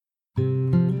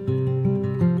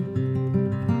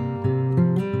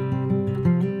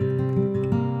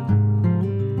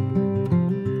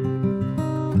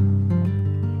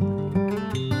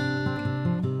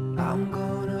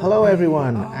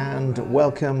everyone, and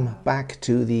welcome back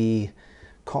to the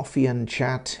Coffee and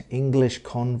Chat English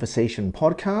Conversation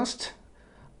podcast.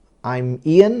 I'm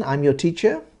Ian, I'm your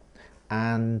teacher,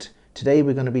 and today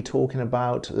we're going to be talking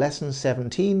about Lesson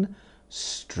 17,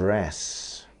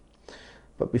 Stress.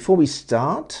 But before we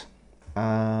start,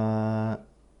 let's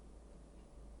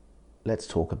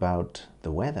talk about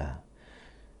the weather.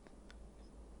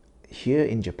 Here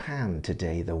in Japan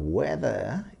today, the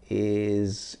weather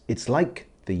it's like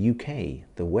the UK.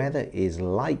 The weather is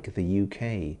like the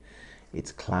UK.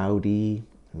 It's cloudy,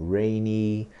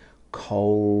 rainy,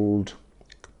 cold,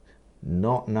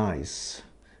 not nice,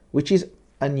 which is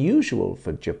unusual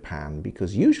for Japan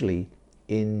because usually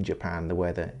in Japan the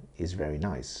weather is very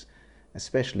nice,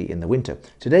 especially in the winter.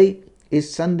 Today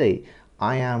is Sunday.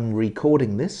 I am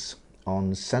recording this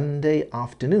on Sunday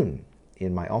afternoon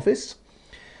in my office,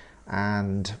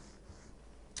 and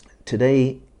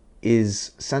today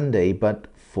is Sunday, but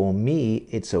for me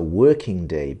it's a working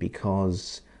day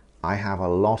because I have a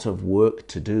lot of work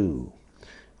to do.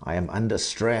 I am under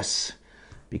stress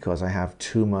because I have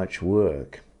too much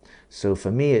work. So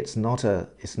for me it's not a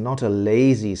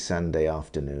lazy Sunday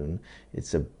afternoon,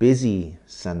 it's a busy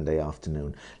Sunday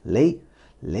afternoon.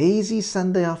 Lazy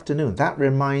Sunday afternoon, that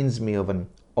reminds me of an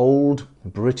old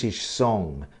British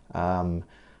song.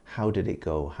 How did it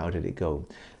go?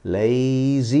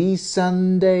 Lazy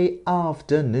Sunday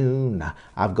afternoon,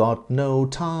 I've got no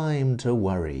time to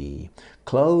worry.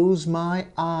 Close my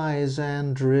eyes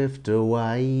and drift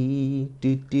away.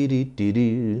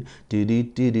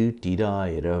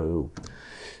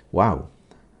 Wow,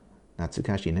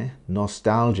 Natsukashi ne?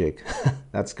 Nostalgic.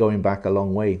 That's going back a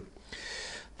long way.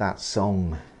 That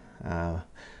song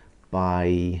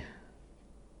by,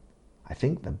 I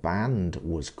think the band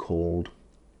was called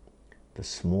The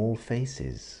Small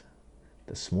Faces.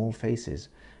 The Small Faces,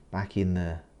 back in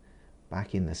the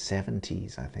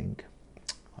 70s, I think.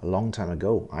 A long time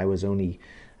ago. I was only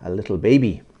a little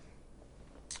baby.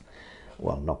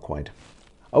 Well, not quite.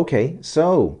 Okay,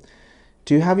 so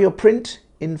do you have your print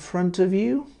in front of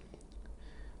you?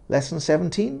 Lesson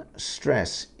 17,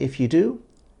 stress. If you do,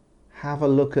 have a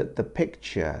look at the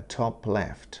picture, top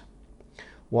left.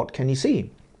 What can you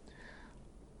see?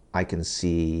 I can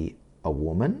see a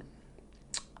woman.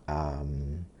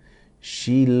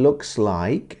 She looks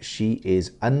like she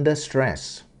is under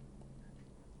stress.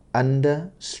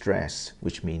 Under stress,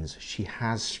 which means she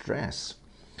has stress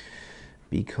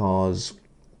because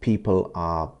people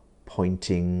are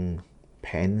pointing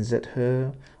pens at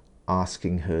her,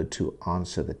 asking her to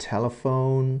answer the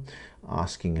telephone,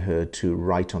 asking her to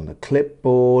write on the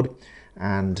clipboard,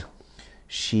 and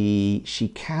she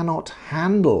cannot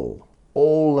handle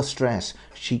all the stress.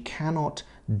 She cannot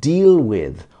deal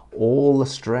with all the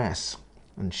stress,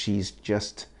 and she's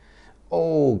just,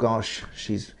 oh gosh,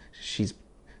 she's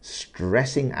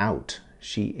stressing out.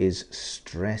 She is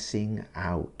stressing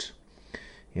out.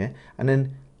 Yeah, and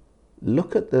then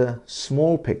look at the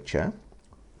small picture,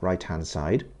 right hand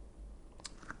side,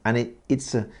 and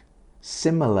it's a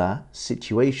similar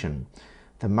situation.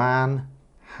 The man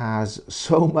has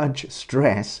so much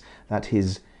stress that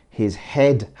his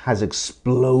head has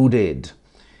exploded.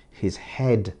 His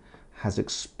head has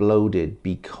exploded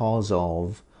because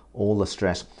of all the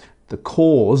stress. The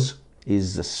cause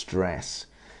is the stress.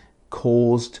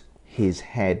 Caused his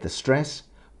head. The stress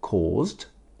caused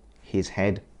his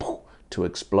head to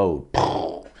explode.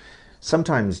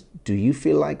 Sometimes, do you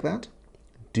feel like that?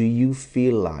 Do you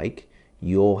feel like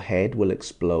your head will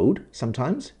explode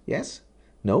sometimes? Yes?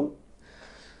 No?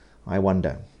 I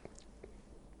wonder.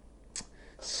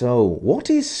 So,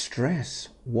 what is stress?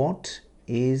 What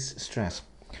is stress?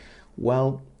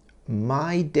 Well,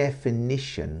 my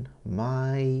definition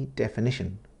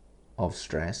of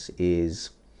stress is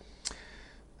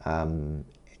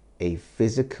a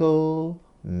physical,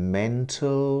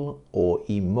 mental, or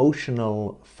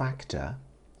emotional factor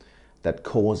that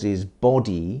causes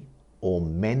body or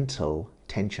mental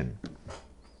tension.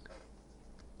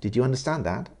 Did you understand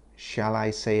that? Shall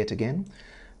I say it again?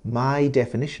 My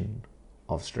definition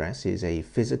of stress is a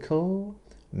physical,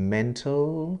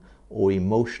 mental, or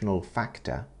emotional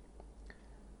factor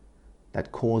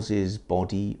that causes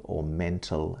body or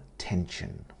mental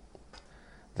tension.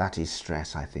 That is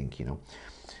stress, I think, you know.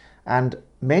 And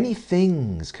many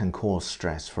things can cause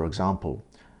stress. For example,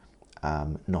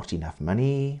 not enough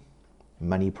money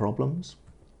problems,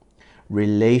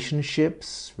 relationship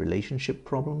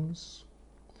problems,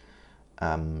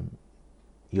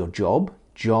 your job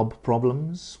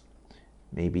problems.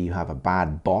 Maybe you have a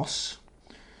bad boss,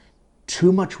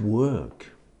 too much work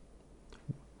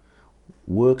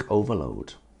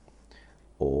overload,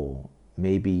 or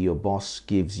maybe your boss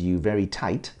gives you very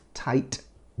tight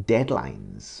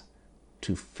deadlines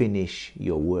to finish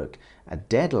your work. A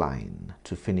deadline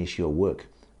to finish your work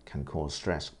can cause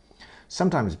stress.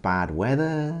 Sometimes bad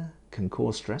weather can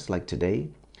cause stress, like today.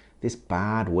 This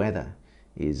bad weather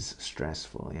is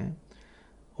stressful, yeah?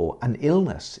 Or an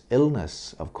illness.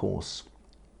 Illness, of course,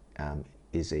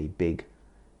 is a big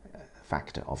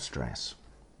factor of stress.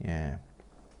 Yeah.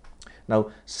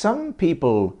 Now, some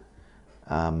people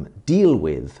deal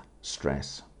with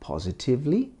stress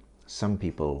positively. Some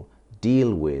people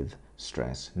deal with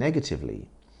stress negatively.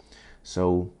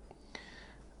 So,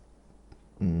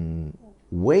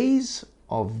 ways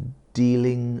of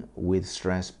dealing with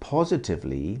stress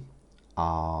positively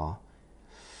are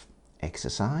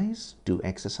exercise, do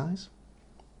exercise,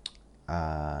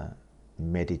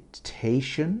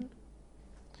 meditation,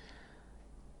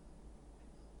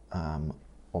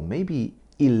 or maybe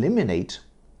eliminate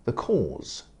the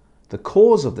cause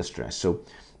of the stress. So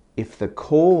if the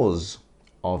cause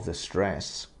of the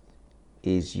stress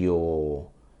is your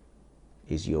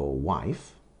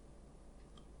wife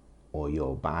or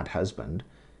your bad husband,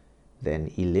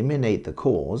 then eliminate the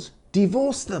cause,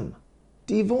 divorce them,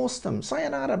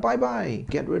 sayonara, bye-bye,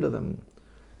 get rid of them,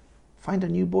 find a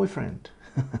new boyfriend,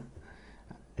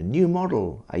 a new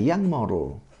model, a young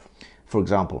model. For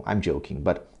example, I'm joking,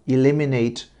 but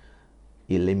eliminate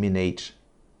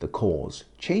the cause.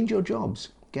 Change your jobs,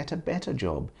 get a better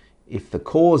job. If the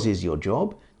cause is your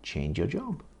job, change your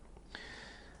job.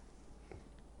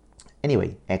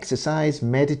 Anyway, exercise,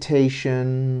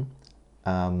 meditation,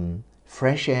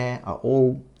 fresh air are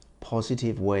all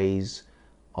positive ways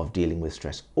of dealing with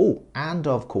stress. Oh, and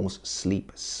of course,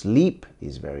 sleep. Sleep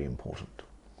is very important.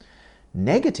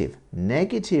 Negative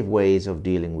ways of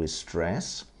dealing with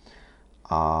stress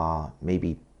are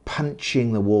maybe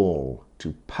punching the wall,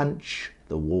 to punch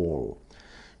the wall,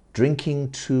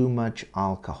 drinking too much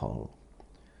alcohol,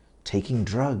 taking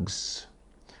drugs,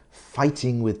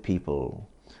 fighting with people.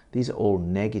 These are all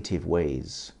negative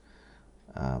ways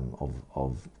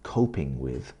of coping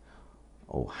with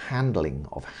or handling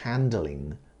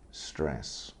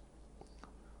stress,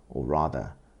 or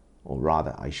rather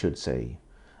I should say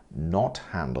not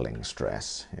handling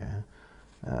stress. Yeah?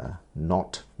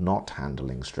 Not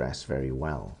handling stress very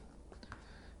well,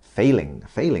 failing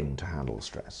to handle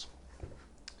stress.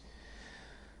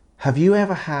 Have you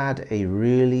ever had a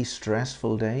really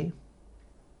stressful day?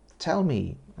 Tell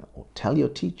me, or tell your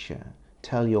teacher,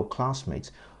 tell your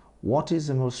classmates, what is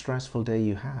the most stressful day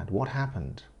you had? What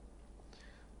happened?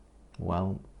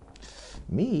 Well,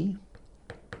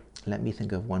 let me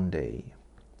think of one day.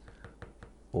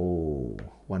 Oh,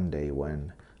 one day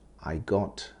when I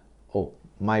got,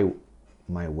 my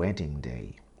wedding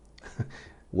day.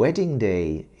 Wedding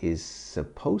day is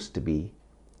supposed to be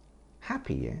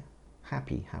happy, yeah?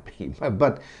 Happy.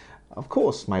 But of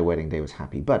course my wedding day was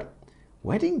happy, but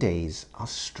wedding days are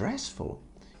stressful.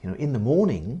 You know, in the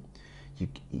morning,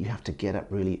 you have to get up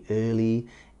really early,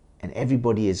 and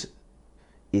everybody is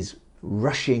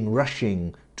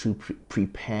rushing to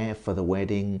prepare for the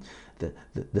wedding,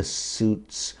 the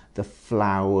suits, the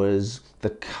flowers,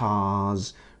 the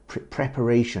cars,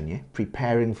 preparation, yeah?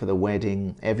 Preparing for the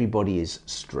wedding. Everybody is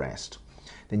stressed.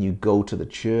 Then you go to the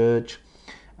church,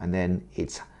 and then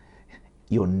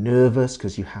you're nervous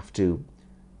because you have to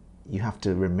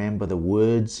remember the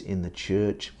words in the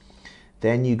church.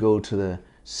 Then you go to the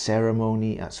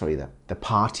ceremony, the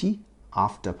party,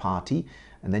 after party,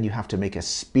 and then you have to make a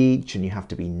speech, and you have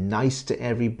to be nice to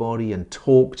everybody and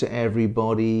talk to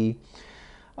everybody.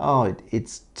 Oh,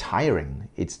 it's tiring.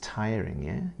 It's tiring,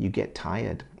 yeah? You get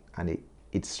tired, and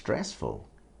it's stressful.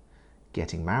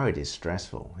 Getting married is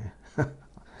stressful. Yeah?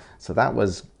 So that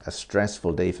was a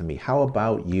stressful day for me. How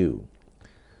about you?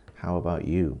 How about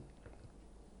you?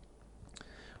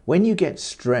 When you get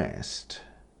stressed,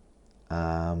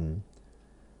 have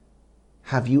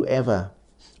you ever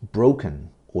broken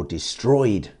or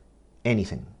destroyed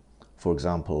anything? For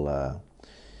example,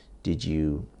 did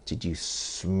you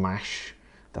smash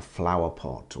the flower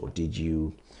pot, or did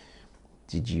you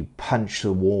punch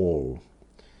the wall?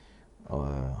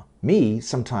 Me,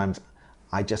 sometimes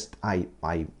I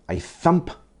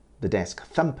thump the desk.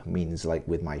 Thump means like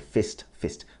with my fist,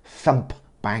 thump,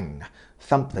 bang,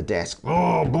 thump the desk,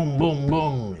 oh, boom, boom,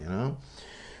 boom, you know.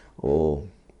 Or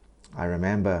I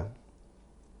remember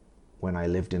when I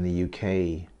lived in the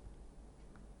UK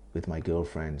with my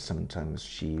girlfriend, sometimes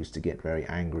she used to get very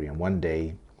angry, and one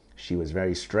day she was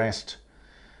very stressed,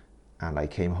 and I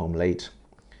came home late,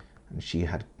 and she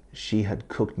had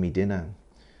cooked me dinner,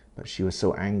 but she was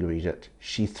so angry that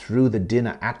she threw the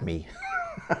dinner at me.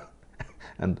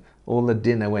 And All the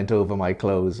dinner went over my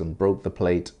clothes and broke the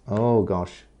plate. Oh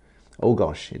gosh. Oh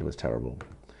gosh, it was terrible.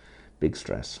 Big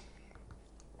stress.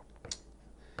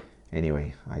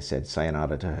 Anyway, I said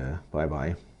sayonara to her.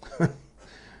 Bye-bye.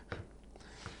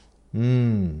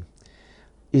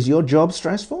 Is your job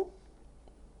stressful?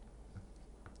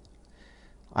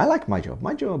 I like my job.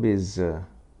 My job is,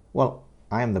 well,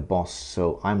 I am the boss,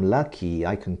 so I'm lucky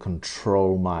I can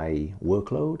control my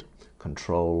workload,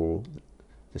 control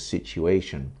the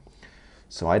situation.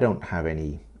 So I don't have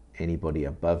anybody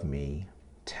above me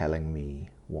telling me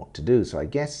what to do. So I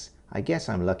guess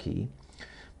I'm lucky.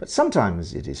 But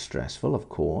sometimes it is stressful, of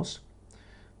course.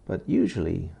 But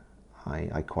usually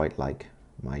I quite like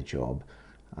my job.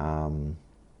 Now,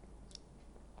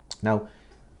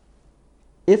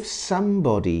 if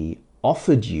somebody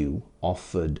offered you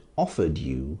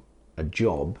a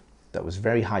job that was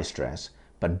very high stress,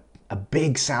 but a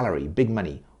big salary, big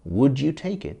money, would you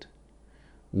take it?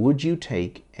 Would you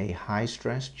take a high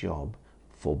stress job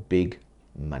for big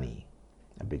money,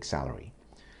 a big salary?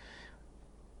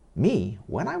 Me,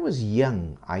 when I was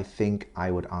young, I think I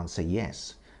would answer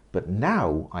yes. But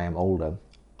now I am older,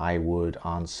 I would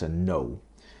answer no,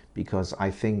 because I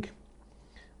think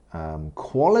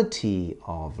quality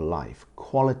of life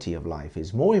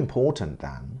is more important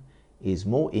than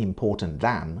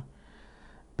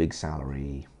big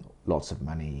salary, lots of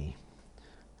money,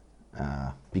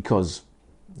 because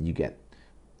you get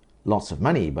lots of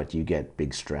money, but you get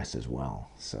big stress as well.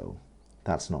 So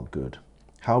that's not good.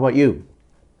 How about you?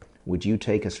 Would you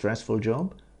take a stressful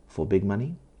job for big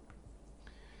money?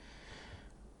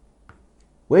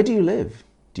 Where do you live?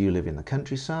 Do you live in the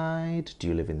countryside? Do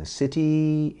you live in the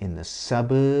city, in the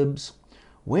suburbs?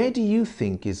 Where do you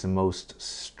think is the most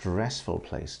stressful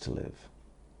place to live?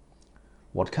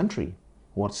 What country?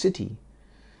 What city?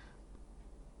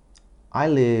 I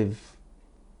live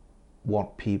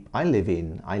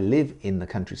in the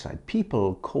countryside.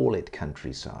 People call it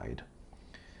countryside.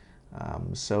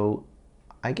 So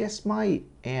I guess my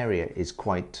area is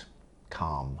quite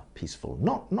calm, peaceful,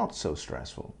 not so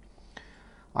stressful.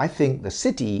 I think the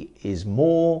city is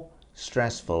more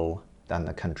stressful than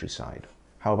the countryside.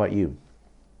 How about you?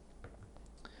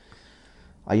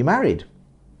 Are you married?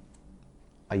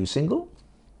 Are you single?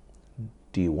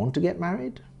 Do you want to get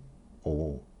married?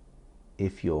 Or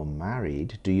if you're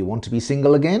married, do you want to be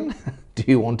single again? Do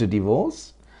you want to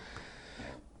divorce?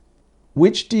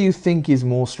 Which do you think is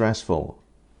more stressful?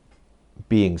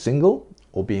 Being single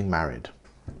or being married?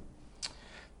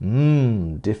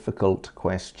 Difficult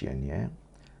question, yeah?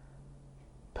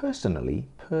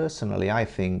 Personally, I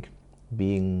think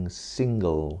being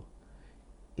single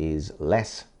is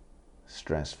less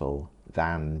stressful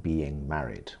than being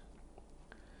married.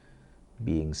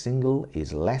 Being single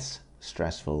is less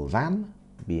stressful than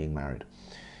being married.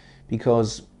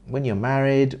 Because when you're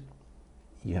married,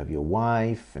 you have your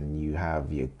wife and you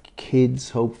have your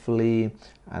kids, hopefully,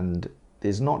 and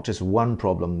there's not just one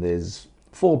problem, there's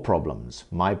 4 problems.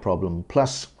 My problem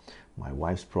plus my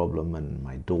wife's problem and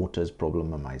my daughter's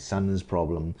problem and my son's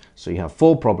problem. So you have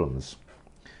 4 problems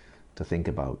to think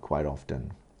about quite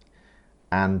often.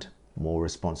 And more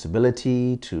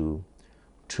responsibility to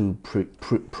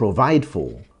provide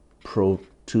for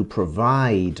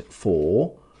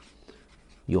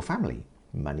your family,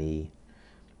 money,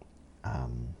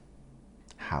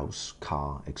 house,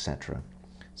 car, etc.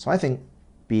 So I think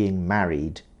being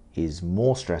married is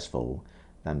more stressful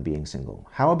than being single.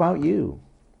 How about you?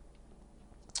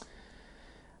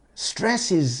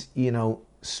 Stress is,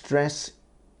 stress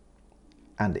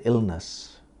and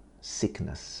illness,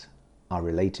 sickness are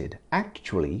related.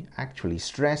 Actually,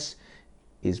 stress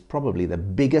is probably the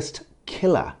biggest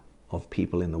killer of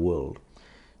people in the world.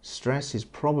 Stress is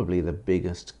probably the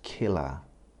biggest killer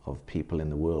of people in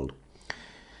the world.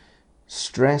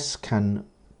 Stress can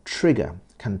trigger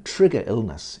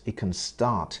illness. It can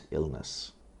start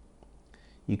illness.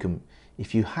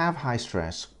 If you have high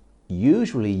stress,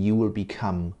 usually you will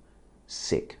become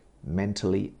sick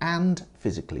mentally and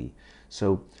physically.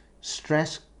 So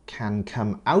stress can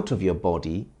come out of your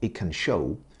body. It can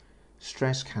show.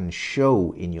 Stress can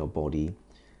show in your body.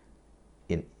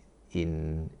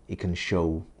 It can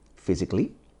show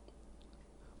physically,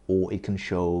 or it can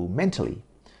show mentally.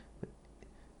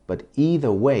 But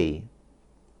either way,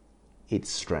 it's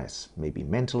stress. Maybe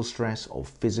mental stress or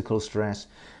physical stress.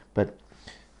 But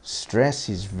stress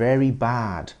is very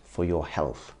bad for your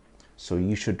health. So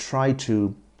you should try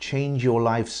to change your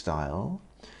lifestyle,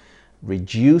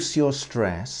 reduce your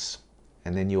stress,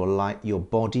 and then your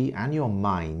body and your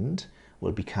mind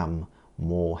will become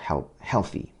more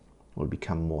healthy.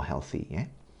 Yeah?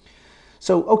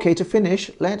 So, okay, to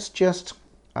finish, let's just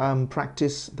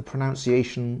practice the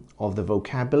pronunciation of the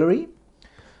vocabulary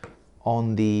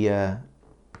on the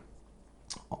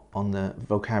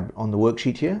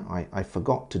worksheet here. I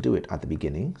forgot to do it at the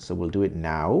beginning, so we'll do it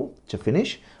now to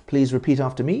finish. Please repeat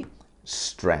after me.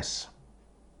 Stress,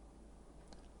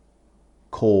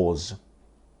 cause,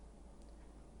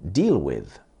 deal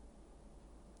with,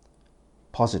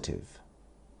 positive,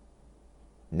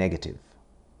 negative,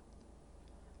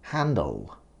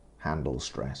 handle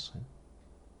stress,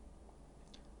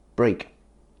 break,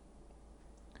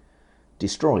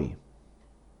 destroy,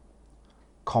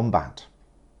 combat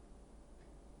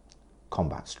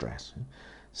stress,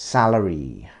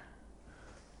 salary.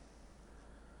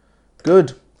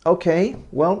 Good. Okay,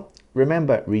 well,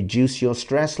 remember, reduce your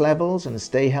stress levels and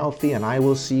stay healthy, and I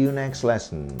will see you next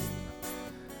lesson.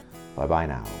 Bye-bye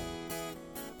now.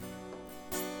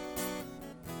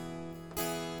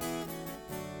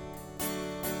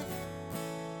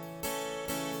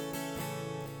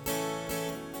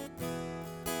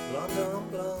 Blonde on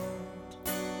blonde,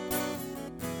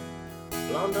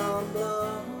 blonde on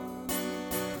blonde,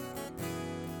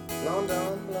 blonde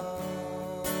on blonde.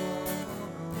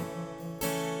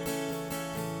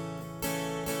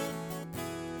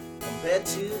 Compared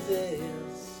to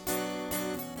this,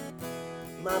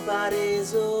 my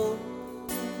body's old,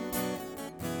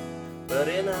 but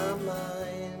in our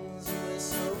minds we're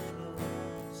so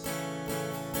close.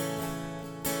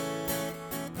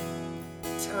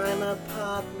 Time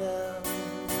apart now,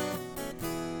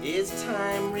 is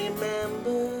time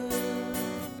remembered?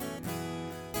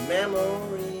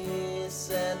 Memory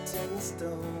set in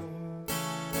stone.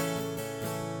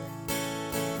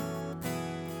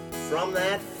 From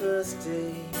that first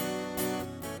day,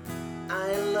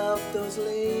 I loved those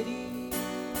ladies,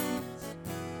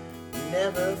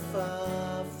 never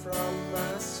far from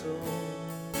my soul.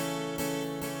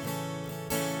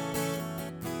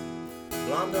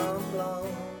 Blonde on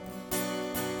blonde,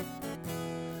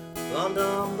 blonde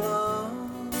on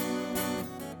blonde,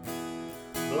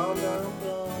 blonde on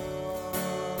blonde.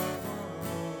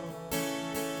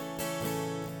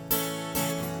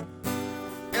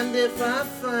 And if I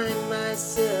find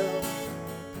myself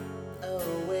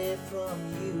away from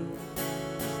you,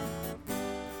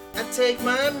 I take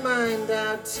my mind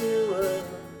out to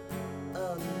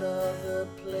another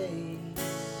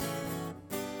place,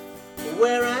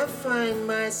 where I find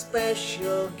my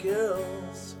special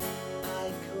girls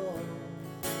I call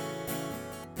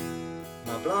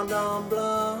my blonde on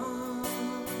blonde,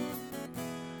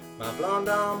 my blonde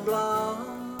on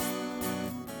blonde,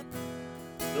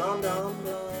 blonde on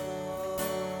blonde.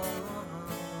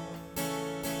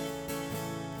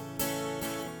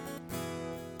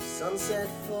 Sunset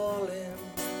falling,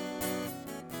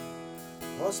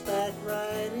 horseback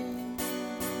riding,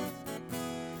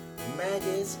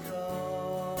 Maggie's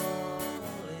calling.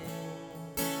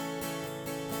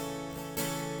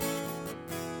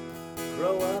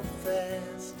 Grow up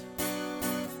fast,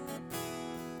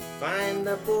 find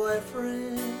a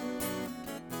boyfriend,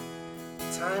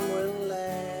 time will last.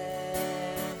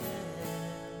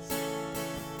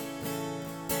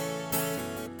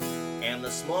 And the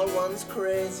small one's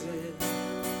crazy,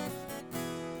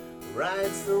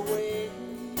 rides the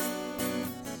waves,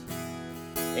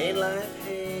 ain't life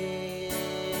hazy?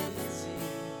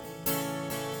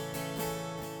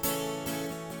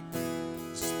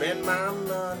 Spend my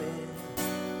money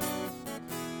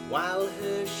while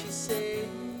her she says,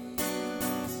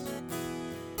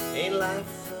 ain't life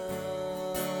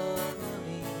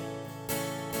funny?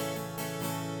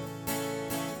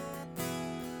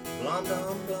 Blonde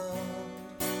on blonde,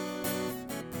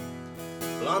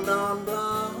 blonde on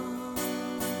blonde,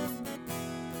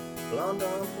 blonde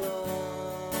on blonde.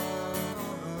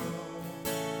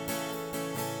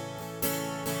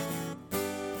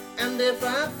 And if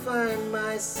I find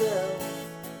myself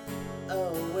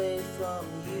away from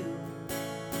you,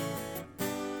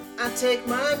 I take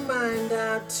my mind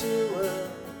out to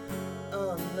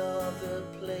another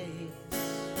place,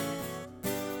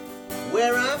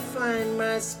 where I find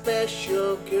my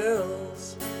special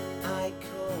girls I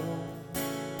call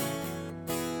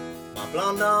my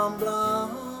blonde on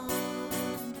blonde,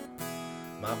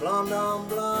 my blonde on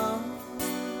blonde,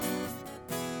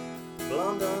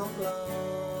 blonde on blonde.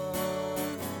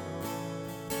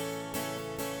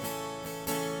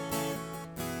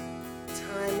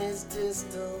 Time is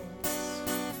distance,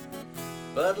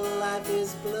 but life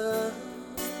is blood,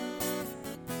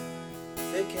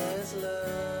 thick as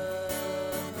love.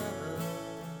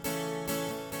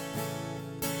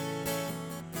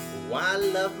 Oh, I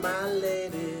love my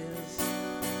ladies,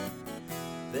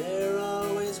 they're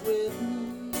always with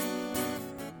me,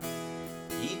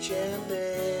 each and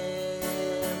every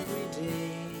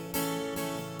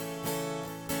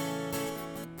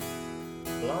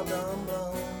on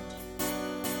blonde,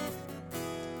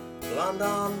 blonde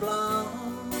on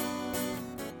blonde,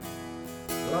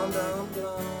 blonde on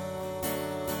blonde.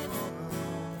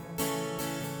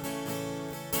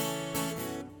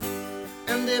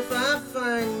 And if I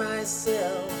find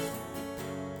myself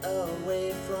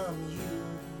away from you,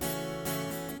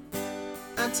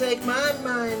 I take my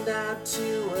mind out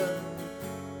to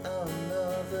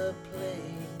another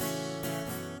place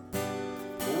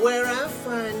where I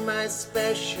find my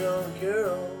special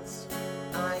girls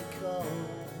I call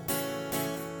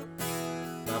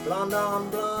my blonde on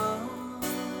blonde,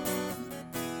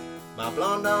 my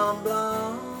blonde on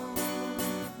blonde,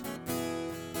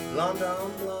 blonde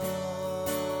on blonde.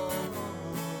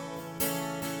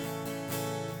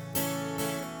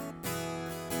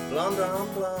 Blonde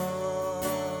on blonde.